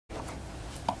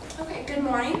Okay, good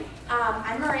morning.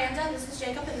 I'm Miranda, this is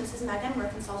Jacob, and this is Megan. We're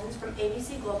consultants from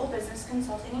ABC Global Business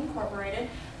Consulting Incorporated.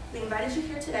 We invited you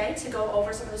here today to go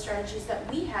over some of the strategies that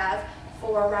we have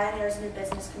for Ryanair's new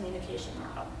business communication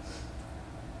model.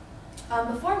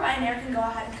 Before Ryanair can go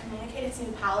ahead and communicate its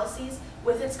new policies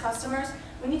with its customers,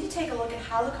 we need to take a look at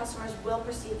how the customers will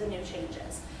perceive the new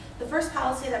changes. The first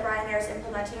policy that Ryanair is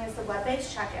implementing is the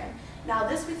web-based check-in. Now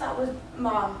this we thought would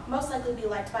most likely be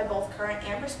liked by both current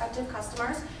and prospective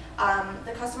customers.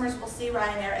 The customers will see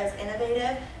Ryanair as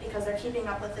innovative because they're keeping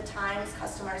up with the times.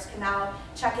 Customers can now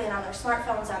check in on their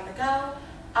smartphones on the go.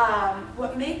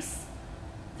 What makes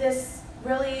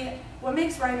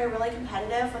Ryanair really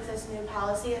competitive with this new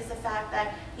policy is the fact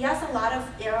that, yes, a lot of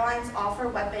airlines offer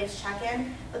web-based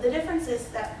check-in, but the difference is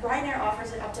that Ryanair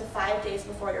offers it up to 5 days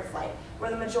before your flight,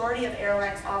 where the majority of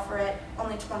airlines offer it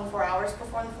only 24 hours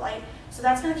before the flight. So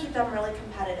that's going to keep them really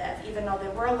competitive, even though they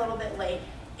were a little bit late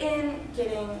in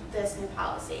getting this new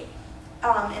policy.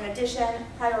 In addition,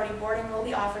 priority boarding will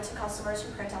be offered to customers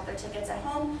who print out their tickets at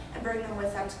home and bring them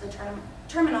with them to the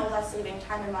terminal, thus saving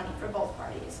time and money for both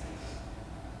parties.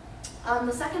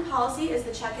 The second policy is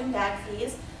the check-in bag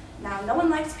fees. Now, no one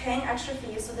likes paying extra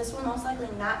fees, so this will most likely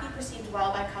not be perceived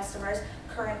well by customers,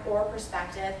 current or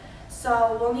prospective.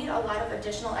 So we'll need a lot of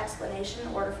additional explanation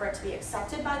in order for it to be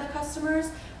accepted by the customers.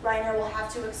 Ryanair will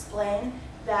have to explain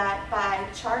that by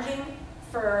charging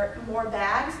for more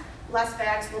bags, less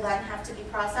bags will then have to be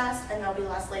processed and there'll be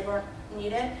less labor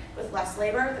needed. With less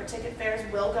labor, their ticket fares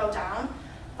will go down.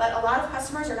 But a lot of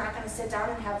customers are not going to sit down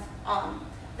and have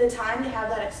the time to have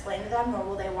that explained to them, nor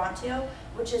will they want to,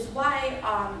 which is why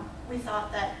we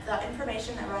thought that the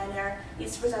information that Ryanair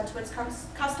needs to present to its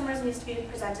customers needs to be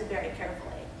presented very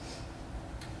carefully.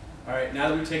 All right, now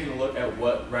that we've taken a look at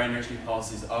what Ryanair's new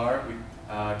policies are, we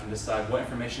can decide what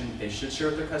information they should share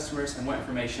with their customers and what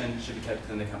information should be kept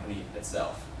within the company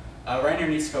itself. Ryanair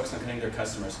needs to focus on cutting their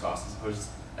customers' costs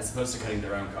as opposed to cutting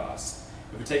their own costs.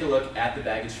 If we take a look at the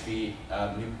baggage fee,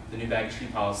 the new baggage fee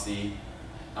policy,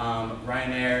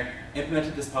 Ryanair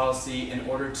implemented this policy in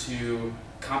order to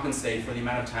compensate for the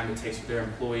amount of time it takes for their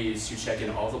employees to check in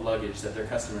all the luggage that their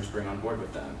customers bring on board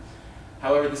with them.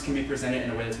 However, this can be presented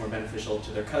in a way that's more beneficial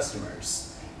to their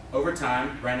customers. Over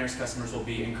time, Ryanair's customers will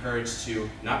be encouraged to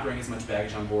not bring as much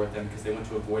baggage on board with them because they want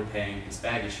to avoid paying this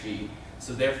baggage fee.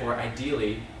 So therefore,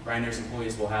 ideally, Ryanair's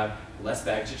employees will have less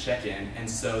baggage to check in, and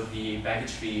so the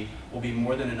baggage fee will be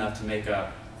more than enough to make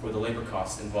up for the labor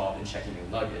costs involved in checking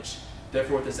in luggage.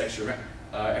 Therefore, with this extra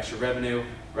revenue,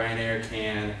 Ryanair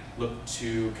can look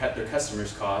to cut their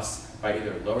customers' costs by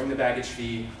either lowering the baggage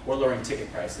fee or lowering ticket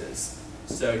prices.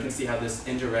 So you can see how the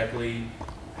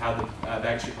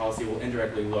baggage fee policy will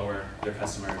indirectly lower their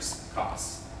customers'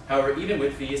 costs. However, even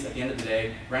with fees, at the end of the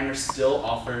day, Ryanair still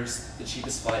offers the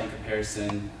cheapest flight in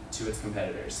comparison to its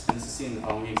competitors. And this is seen in the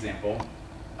following example.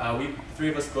 Three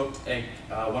of us booked a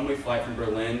one-way flight from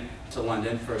Berlin to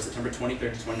London for September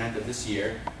 23rd to 29th of this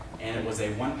year. And it was a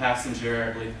one-passenger,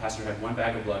 I believe the passenger had one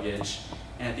bag of luggage.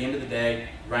 And at the end of the day,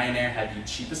 Ryanair had the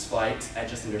cheapest flight at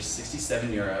just under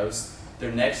 67 euros.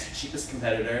 Their next cheapest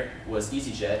competitor was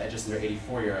EasyJet at just under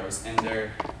 84 euros. And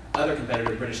their other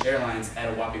competitor, British Airlines, at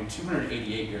a whopping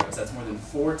 288 euros. That's more than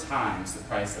 4 times the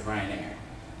price of Ryanair.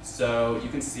 So you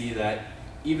can see that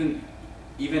even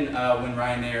when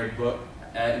Ryanair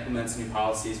implements new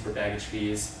policies for baggage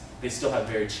fees, they still have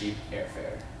very cheap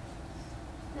airfare.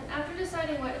 And after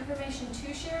deciding what information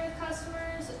to share with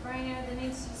customers, Ryanair then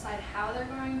needs to decide how they're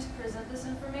going to present this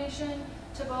information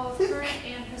to both current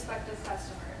and prospective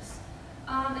customers.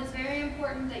 It's very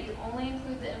important that you only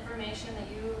include the information that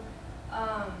you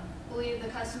believe the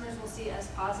customers will see as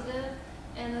positive,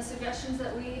 and the suggestions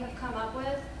that we have come up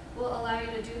with will allow you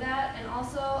to do that and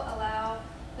also allow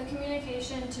the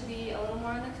communication to be a little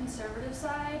more on the conservative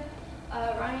side.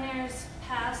 Ryanair's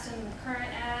past and current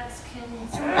ads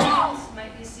sometimes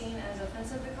might be seen as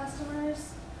offensive to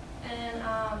customers. And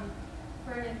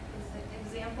for an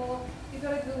example, if you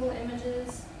go to Google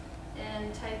Images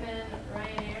and type in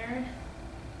Ryanair,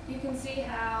 you can see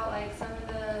how some of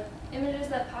the images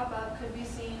that pop up could be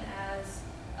seen as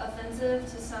offensive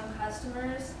to some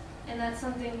customers, and that's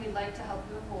something we'd like to help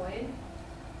you avoid.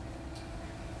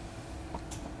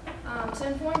 To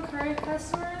inform current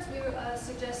customers, we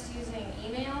suggest using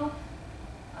email,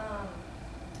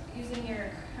 using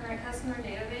your current customer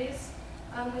database.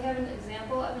 We have an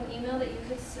example of an email that you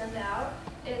could send out.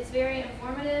 It's very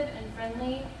informative and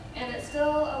friendly, and it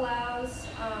still allows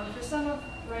for some of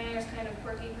Ryanair's kind of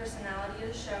quirky personality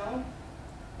to show.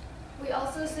 We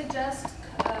also suggest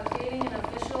creating an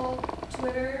official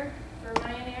Twitter for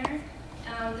Ryanair.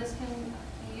 This can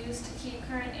be used to keep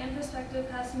current and prospective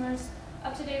customers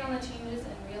up to date on the changes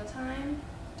in real time.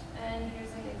 And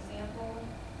here's an example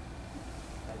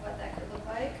of what that could look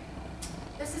like.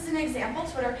 This is an example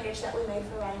Twitter page that we made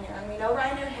for Ryanair, and we know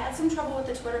Ryanair had some trouble with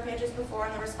the Twitter pages before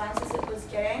and the responses it was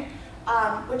getting,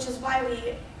 which is why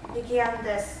we began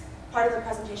this part of the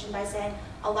presentation by saying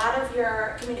a lot of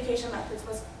your communication methods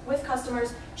with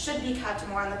customers should be kept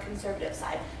more on the conservative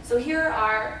side. So here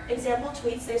are example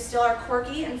tweets. They still are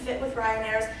quirky and fit with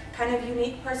Ryanair's kind of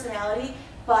unique personality,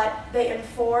 but they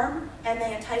inform and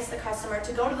they entice the customer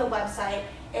to go to the website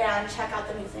and check out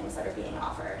the new things that are being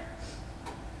offered.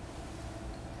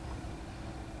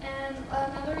 And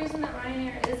another reason that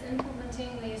Ryanair is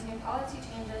implementing these new policy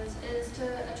changes is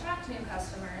to attract new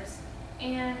customers.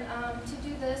 And to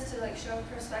do this, to show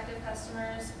prospective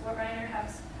customers what Ryanair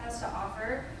has to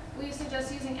offer, we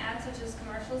suggest using ads such as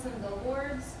commercials and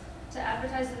billboards to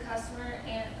advertise the customer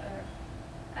and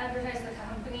advertise the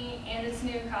company and its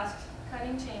new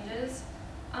cost-cutting changes.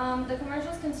 The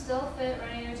commercials can still fit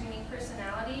Ryanair's unique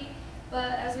personality,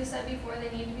 but as we said before, they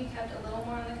need to be kept a little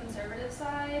more on the conservative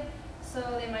side, so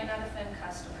they might not offend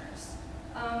customers.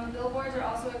 Billboards are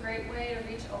also a great way to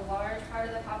reach a large part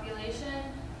of the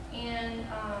population, and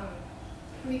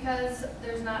because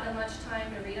there's not as much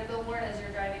time to read a billboard as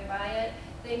you're driving by it,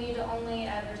 they need to only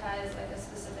advertise a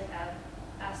specific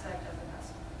aspect of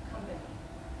the company.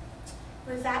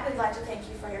 With that, we'd like to thank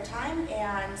you for your time,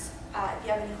 and if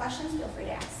you have any questions, feel free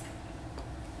to ask.